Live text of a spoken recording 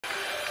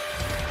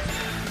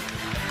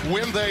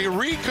When they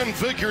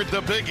reconfigured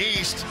the Big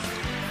East,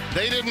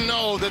 they didn't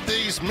know that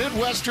these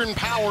Midwestern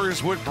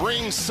powers would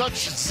bring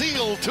such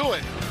zeal to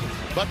it,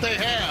 but they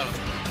have.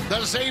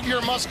 The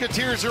Xavier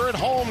Musketeers are at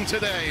home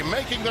today,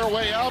 making their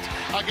way out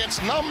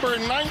against number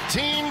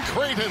 19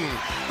 Creighton.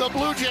 The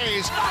Blue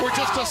Jays were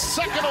just a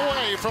second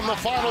away from the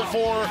Final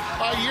Four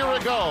a year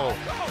ago.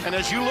 And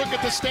as you look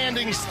at the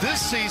standings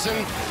this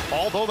season,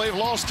 although they've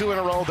lost 2 in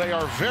a row, they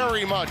are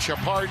very much a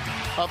part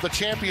of the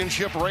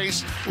championship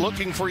race,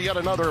 looking for yet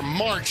another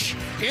march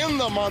in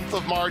the month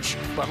of March.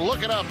 But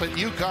look it up at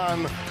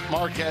UConn,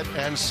 Marquette,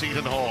 and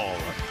Seton Hall.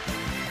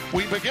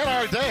 We begin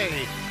our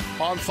day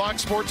on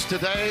Fox Sports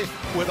Today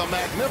with a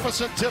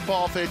magnificent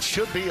tip-off. It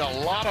should be a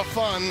lot of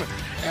fun,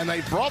 and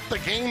they brought the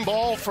game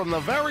ball from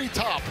the very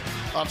top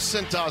of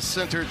Cintas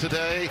Center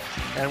today,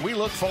 and we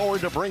look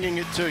forward to bringing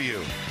it to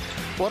you.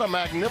 What a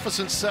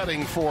magnificent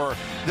setting for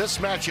this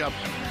matchup.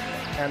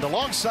 And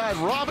alongside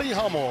Robbie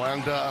Hummel,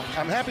 and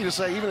I'm happy to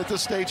say, even at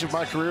this stage of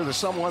my career, there's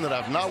someone that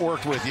I've not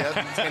worked with yet,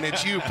 and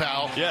it's you,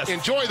 pal. Yes.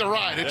 Enjoy the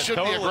ride. It should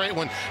totally be a great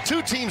one.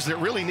 2 teams that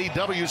really need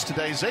W's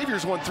today.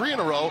 Xavier's won 3 in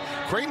a row.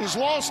 Creighton's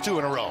lost 2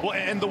 in a row. Well,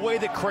 and the way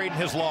that Creighton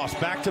has lost,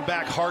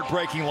 back-to-back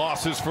heartbreaking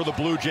losses for the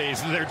Blue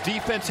Jays. Their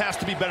defense has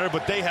to be better,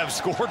 but they have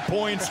scored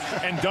points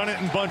and done it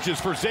in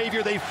bunches. For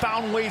Xavier, they've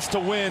found ways to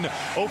win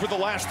over the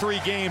last 3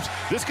 games.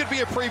 This could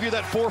be a preview of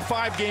that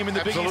 4-5 game in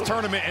the Big East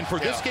tournament. And for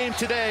this game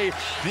today,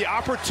 the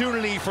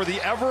opportunity for the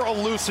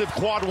ever-elusive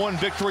Quad 1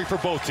 victory for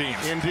both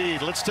teams.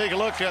 Indeed. Let's take a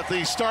look at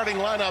the starting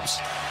lineups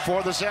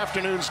for this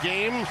afternoon's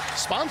game.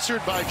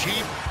 Sponsored by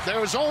Jeep.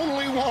 There's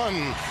only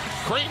one.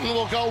 Creighton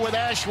will go with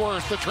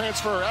Ashworth, the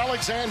transfer,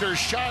 Alexander,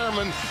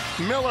 Shireman,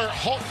 Miller,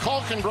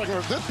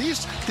 Kalkenbrenner.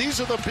 These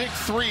are the big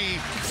 3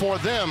 for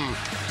them.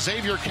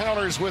 Xavier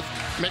counters with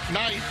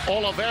McKnight,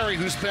 Oliveri,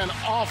 who's been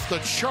off the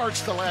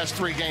charts the last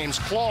 3 games,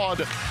 Claude,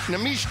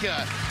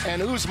 Nemishka,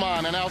 and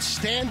Usman, an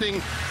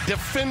outstanding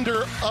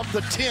defender of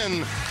the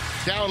 10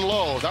 down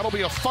low. That'll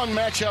be a fun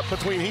matchup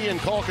between he and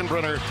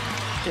Kalkenbrenner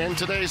in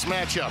today's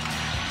matchup.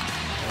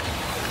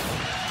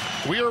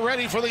 We are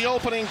ready for the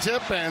opening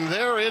tip, and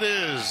there it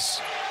is.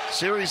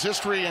 Series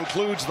history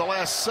includes the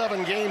last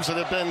 7 games that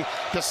have been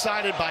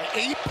decided by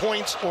 8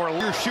 points or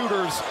less. Your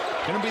shooters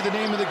going to be the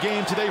name of the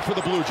game today for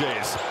the Blue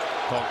Jays.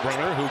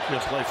 Kalkenbrenner, who can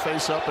play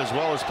face-up as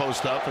well as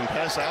post-up and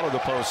pass out of the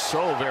post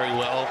so very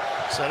well,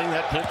 setting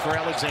that pick for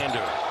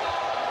Alexander.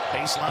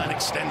 Baseline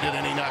extended,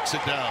 and he knocks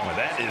it down. Well,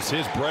 that is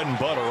his bread and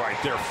butter right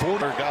there.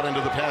 Porter got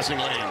into the passing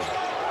lane.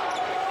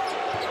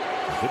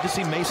 Good to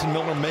see Mason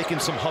Miller making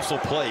some hustle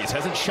plays.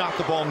 Hasn't shot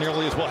the ball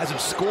nearly as well,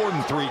 hasn't scored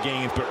in 3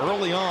 games, but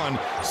early on,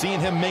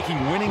 seeing him making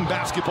winning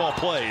basketball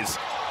plays.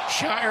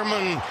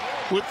 Shireman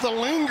with the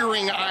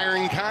lingering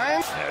iron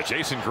kind. Yeah,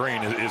 Jason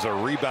Green is a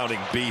rebounding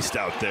beast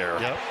out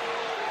there. Yep.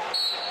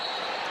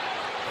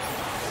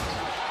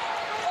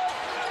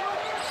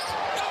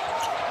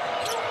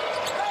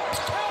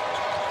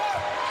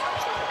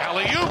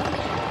 Alley-oop.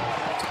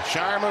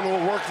 Shireman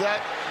will work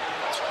that.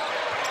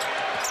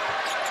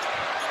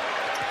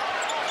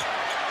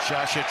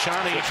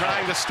 Shashachani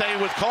trying to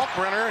stay with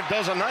Kalkenbrenner.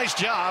 Does a nice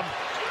job.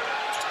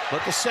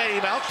 But the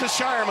save out to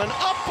Shireman,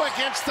 up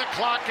against the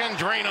clock, and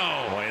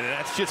Drano. Boy,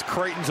 that's just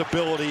Creighton's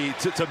ability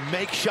to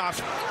make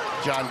shots.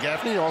 John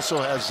Gaffney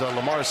also has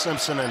Lamar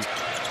Simpson and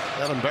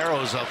Evan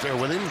Barrows out there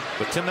with him.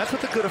 But, Tim, that's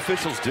what the good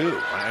officials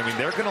do. I mean,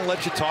 they're going to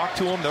let you talk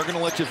to them. They're going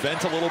to let you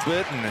vent a little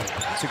bit, and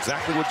that's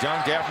exactly what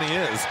John Gaffney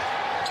is.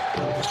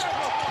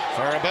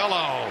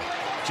 Farabello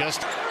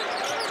just...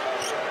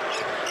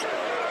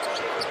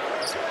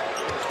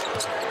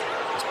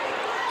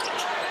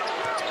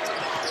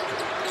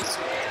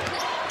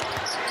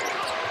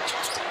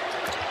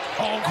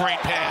 Oh, great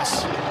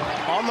pass.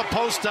 On the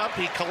post-up,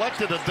 he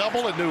collected a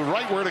double and knew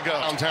right where to go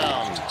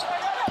downtown.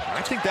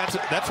 I think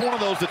that's one of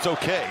those that's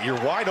okay.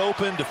 You're wide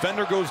open,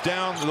 defender goes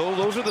down.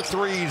 Those are the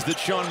 3s that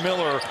Sean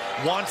Miller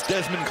wants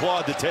Desmond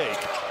Claude to take.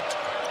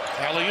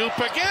 Alley-oop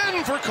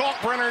again for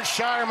Kalkenbrenner.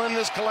 Shireman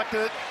has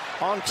collected it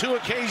on 2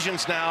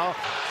 occasions now.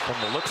 From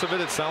the looks of it,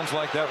 it sounds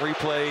like that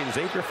replay,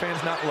 Xavier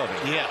fans not loving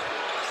it. Yeah.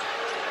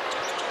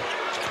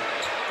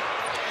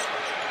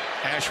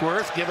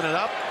 Ashworth giving it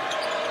up.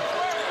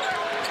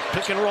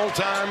 Pick and roll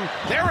time.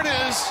 There it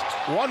is.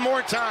 One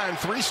more time.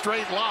 3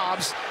 straight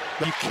lobs.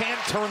 You can't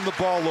turn the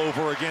ball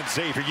over against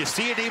Xavier. You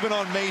see it even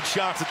on made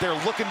shots that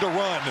they're looking to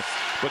run.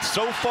 But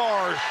so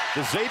far,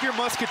 the Xavier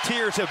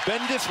Musketeers have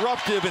been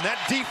disruptive, and that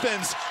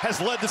defense has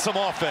led to some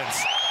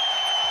offense.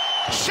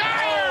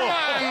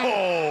 Shireman!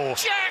 Oh.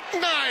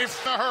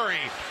 Jackknife the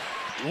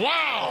hurry.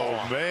 Wow.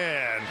 Oh,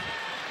 man.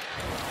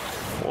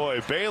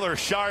 Boy, Baylor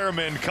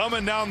Shireman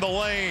coming down the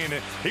lane.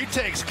 He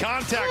takes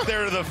contact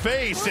there to the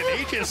face, and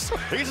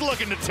he's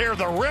looking to tear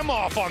the rim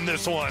off on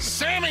this one.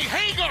 Sammy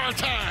Hagar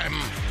time.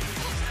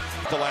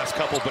 The last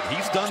couple, but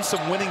he's done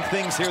some winning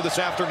things here this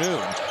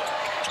afternoon.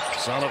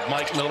 Son of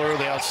Mike Miller,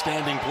 the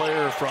outstanding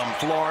player from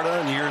Florida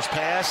in years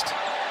past.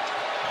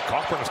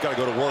 Kalkenbrenner's got to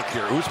go to work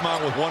here.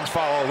 Usman with 1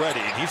 foul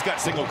already, and he's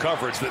got single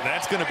coverage.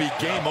 That's going to be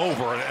game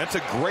over. And that's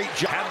a great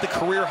job. Had the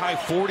career high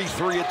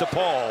 43 at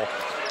DePaul.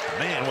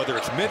 Man, whether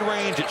it's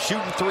mid-range, it's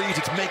shooting threes,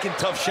 it's making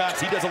tough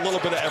shots, he does a little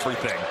bit of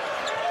everything.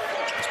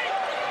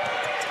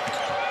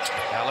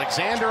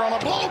 Alexander on a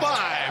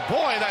blow-by.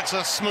 Boy, that's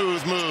a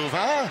smooth move,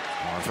 huh?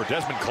 For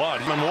Desmond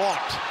Claude. And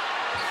walked.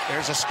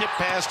 There's a skip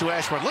pass to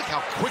Ashworth. Look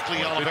how quickly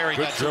Olivieri got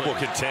to it. Good dribble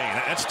contain.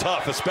 That's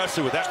tough,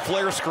 especially with that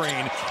flare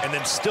screen and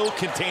then still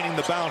containing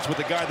the bounce with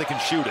a guy that can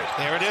shoot it.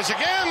 There it is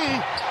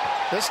again.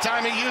 This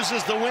time he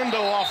uses the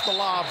window off the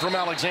lob from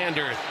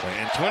Alexander.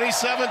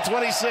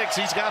 27-26.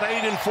 He's got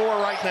 8 and 4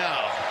 right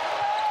now.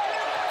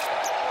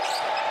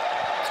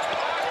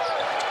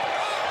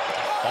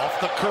 Off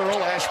the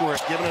curl,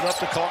 Ashworth giving it up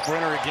to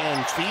Kalkbrenner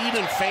again. Feed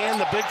and fan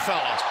the big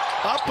fella.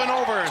 Up and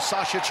over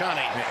Sasha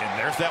Chani. And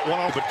there's that one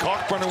on, but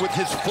Kalkbrenner with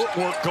his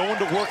footwork going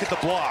to work at the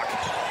block.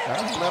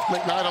 Left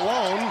McKnight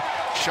alone.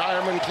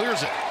 Shireman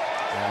clears it.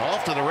 And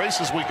off to the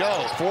races we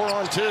go.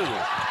 4-on-2.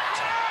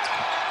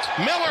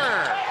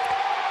 Miller.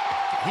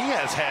 He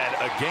has had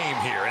a game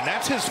here, and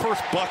that's his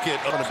first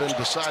bucket. Would have been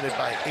decided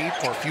by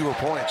 8 or fewer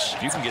points.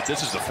 If you can get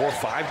this as the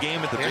 4-5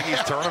 game at the Big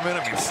East tournament,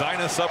 I mean,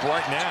 sign us up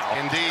right now.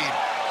 Indeed.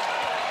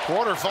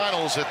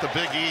 Quarterfinals at the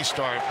Big East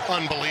are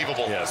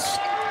unbelievable. Yes.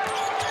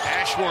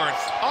 Ashworth.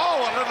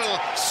 Oh, a little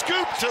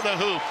scoop to the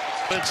hoop.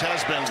 Defense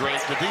has been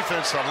great. The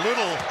defense a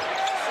little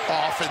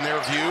off in their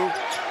view.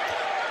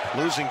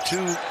 Losing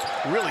 2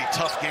 really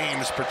tough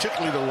games,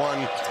 particularly the one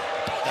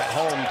at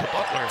home to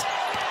Butler.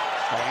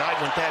 On a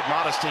night when Thad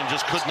Modestine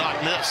just could not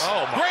miss.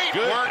 Oh, my Great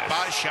goodness. work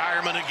by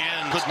Shireman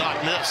again. Could not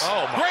miss.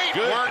 Oh, my Great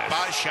goodness. work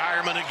by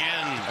Shireman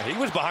again. He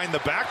was behind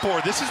the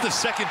backboard. This is the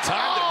second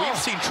time that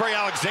we've seen Trey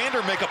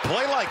Alexander make a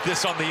play like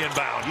this on the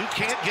inbound. You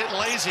can't get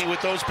lazy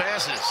with those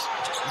passes.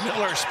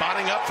 Miller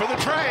spotting up for the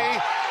tray.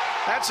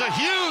 That's a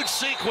huge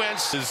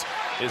sequence. Is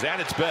at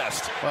its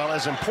best. Well,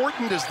 as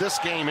important as this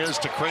game is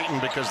to Creighton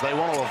because they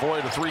want to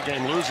avoid a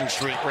 3-game losing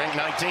streak, ranked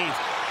 19th,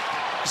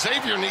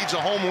 Xavier needs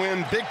a home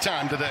win big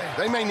time today.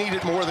 They may need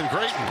it more than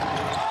Creighton.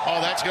 Oh,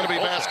 that's going to be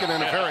basket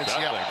interference.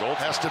 Yeah,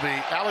 has to be.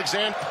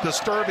 Alexander,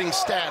 disturbing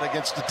stat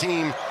against a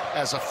team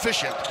as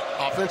efficient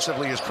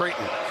offensively as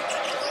Creighton.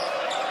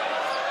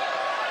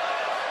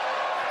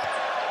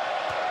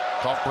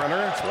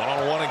 Kalkbrenner. It's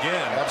one-on-one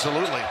again.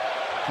 Absolutely.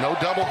 No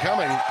double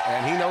coming,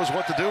 and he knows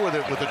what to do with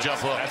it with the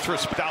jump hook. That's for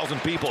 1,000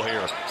 people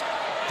here.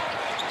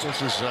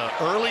 This is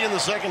early in the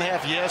second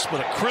half, yes,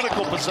 but a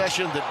critical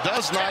possession that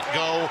does not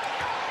go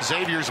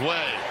Xavier's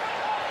way.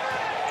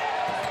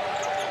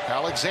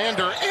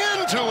 Alexander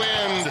end to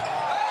end.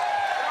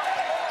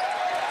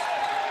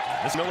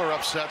 Miller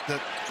upset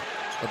that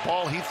the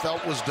ball he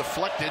felt was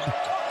deflected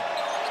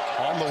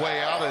on the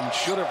way out and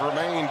should have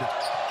remained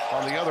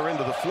on the other end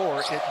of the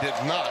floor. It did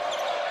not.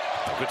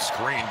 Good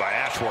screen by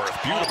Ashworth.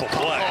 Beautiful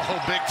play. Oh,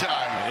 big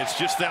time. It's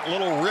just that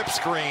little rip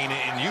screen,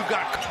 and you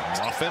got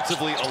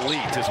offensively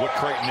elite is what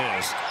Creighton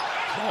is.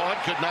 Oh, it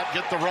could not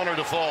get the runner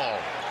to fall.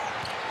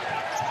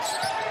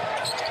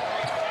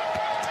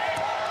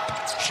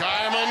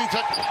 Shireman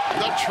to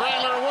the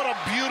trailer. What a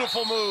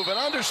beautiful move. And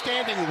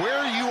understanding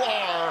where you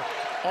are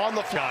on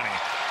the floor.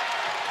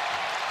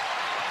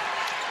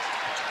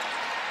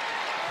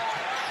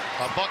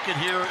 A bucket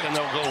here, and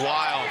they'll go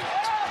wild.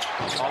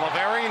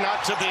 Olivieri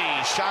not to be.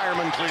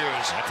 Shireman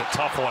clears. That's a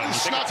tough one.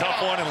 Take a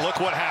tough one, and look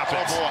what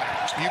happens. Oh, boy.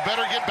 You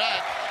better get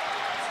back.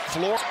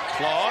 Floor.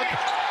 Claude.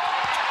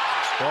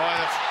 Boy,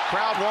 the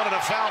crowd wanted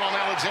a foul on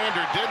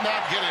Alexander. Did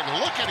not get it.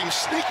 Look at him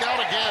sneak out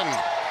again.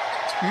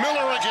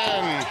 Miller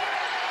again.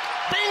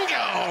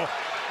 Bingo!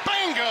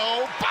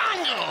 Bingo!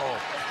 Bongo!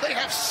 They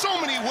have so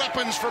many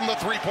weapons from the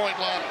three-point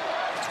line.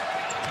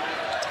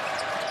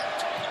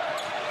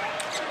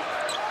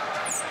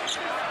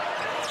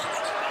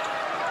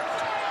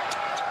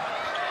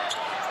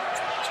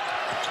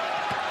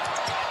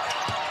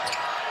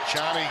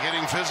 Chani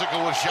getting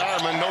physical with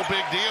Shireman. No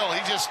big deal.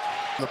 He just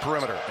the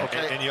perimeter.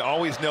 Okay. And you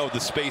always know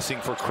the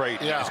spacing for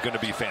Creighton is going to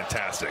be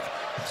fantastic.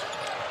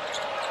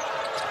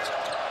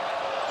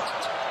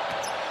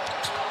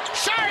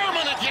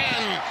 Shireman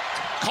again.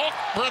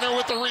 Kalkbrenner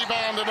with the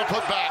rebound and a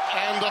putback.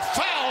 And the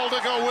foul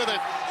to go with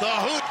it. The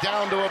hoot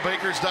down to a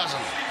baker's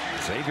dozen.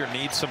 Xavier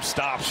needs some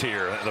stops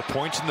here. The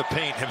points in the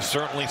paint have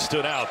certainly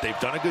stood out. They've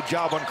done a good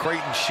job on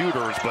Creighton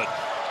shooters, but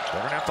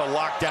they're going to have to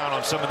lock down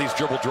on some of these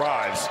dribble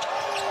drives.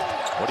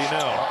 What do you know?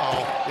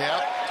 Uh-oh.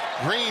 Yeah.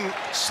 Green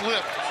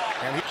slipped.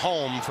 And he's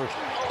home for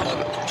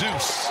a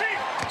deuce.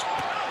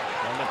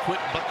 And the quick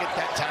bucket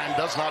that time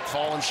does not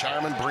fall, and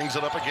Shireman brings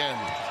it up again.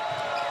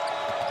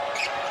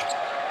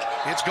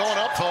 It's going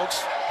up,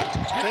 folks.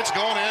 And it's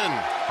going in.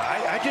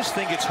 I just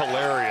think it's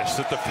hilarious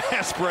that the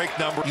fast break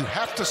number. You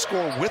have to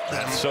score with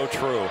them. That's so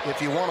true.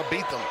 If you want to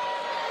beat them.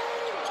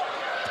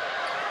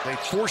 They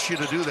force you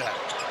to do that.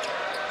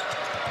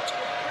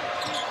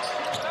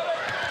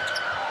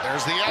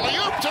 There's the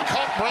alley-oop to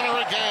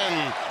Kalkbrenner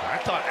again. I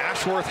thought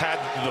Ashworth had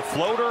the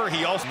floater.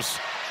 He also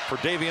for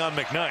Davion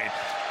McKnight.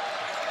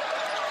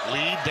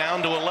 Lead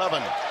down to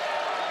 11. It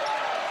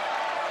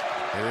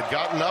had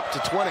gotten up to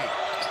 20.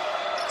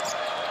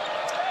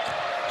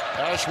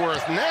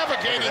 Ashworth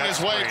navigating his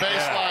way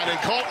baseline, and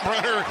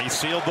Kalkbrenner. He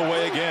sealed the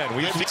way again.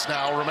 We've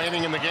now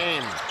remaining in the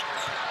game.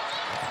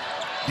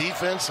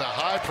 defense a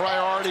high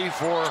priority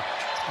for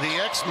the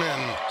X-Men.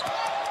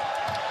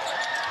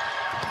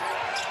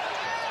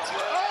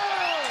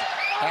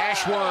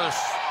 Ashworth,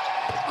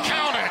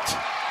 count it!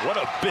 What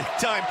a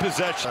big-time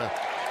possession.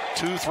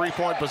 2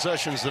 3-point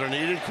possessions that are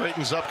needed.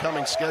 Creighton's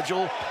upcoming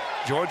schedule.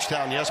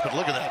 Georgetown, yes, but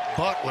look at that.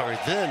 Butler,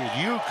 then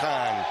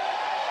UConn.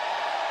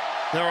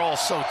 They're all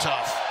so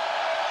tough.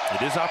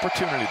 It is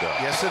opportunity, though.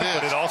 Yes, it is.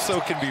 But it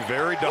also can be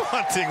very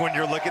daunting when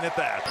you're looking at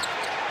that.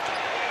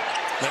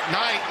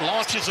 McKnight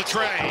launches a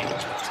tray.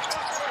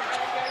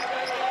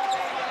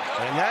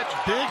 And that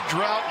big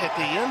drought at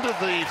the end of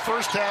the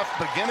first half,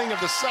 beginning of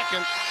the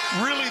second,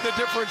 really the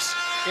difference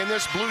in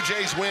this Blue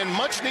Jays win.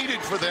 Much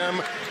needed for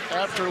them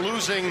after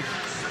losing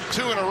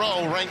 2 in a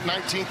row, ranked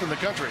 19th in the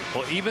country.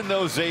 Well, even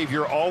though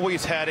Xavier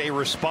always had a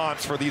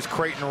response for these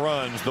Creighton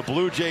runs, the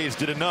Blue Jays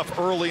did enough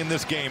early in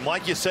this game.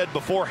 Like you said,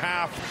 before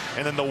half,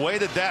 and then the way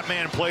that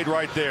man played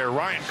right there.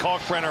 Ryan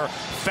Kalkbrenner,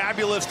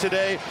 fabulous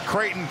today.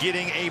 Creighton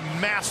getting a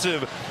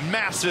massive,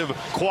 massive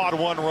quad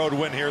 1 road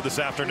win here this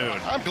afternoon.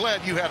 I'm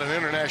glad you had an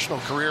international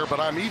career, but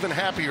I'm even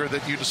happier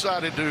that you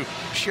decided to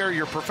share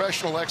your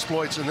professional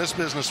exploits in this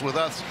business with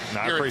us.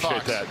 I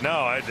appreciate that.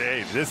 No,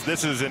 hey,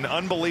 this is an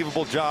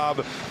unbelievable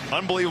job,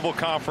 unbelievable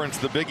conference,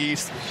 the Big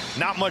East.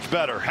 Not much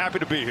better. Happy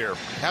to be here.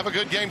 Have a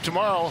good game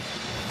tomorrow.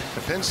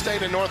 Penn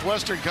State and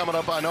Northwestern coming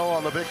up, I know,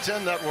 on the Big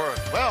Ten Network.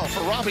 Well,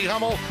 for Robbie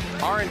Hummel,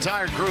 our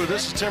entire crew,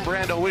 this is Tim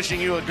Brando wishing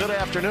you a good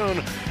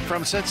afternoon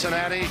from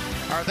Cincinnati.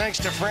 Our thanks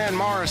to Fran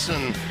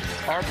Morrison,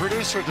 our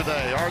producer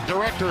today, our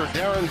director,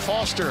 Darren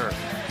Foster,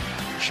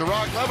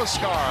 Chirag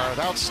Leviskar,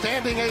 the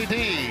outstanding AD,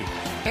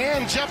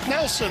 and Jeff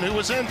Nelson, who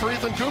was in for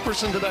Ethan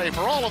Cooperson today.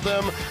 For all of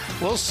them,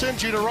 we'll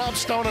send you to Rob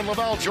Stone and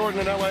LaVelle Jordan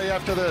in LA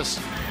after this.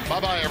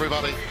 Bye-bye,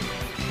 everybody.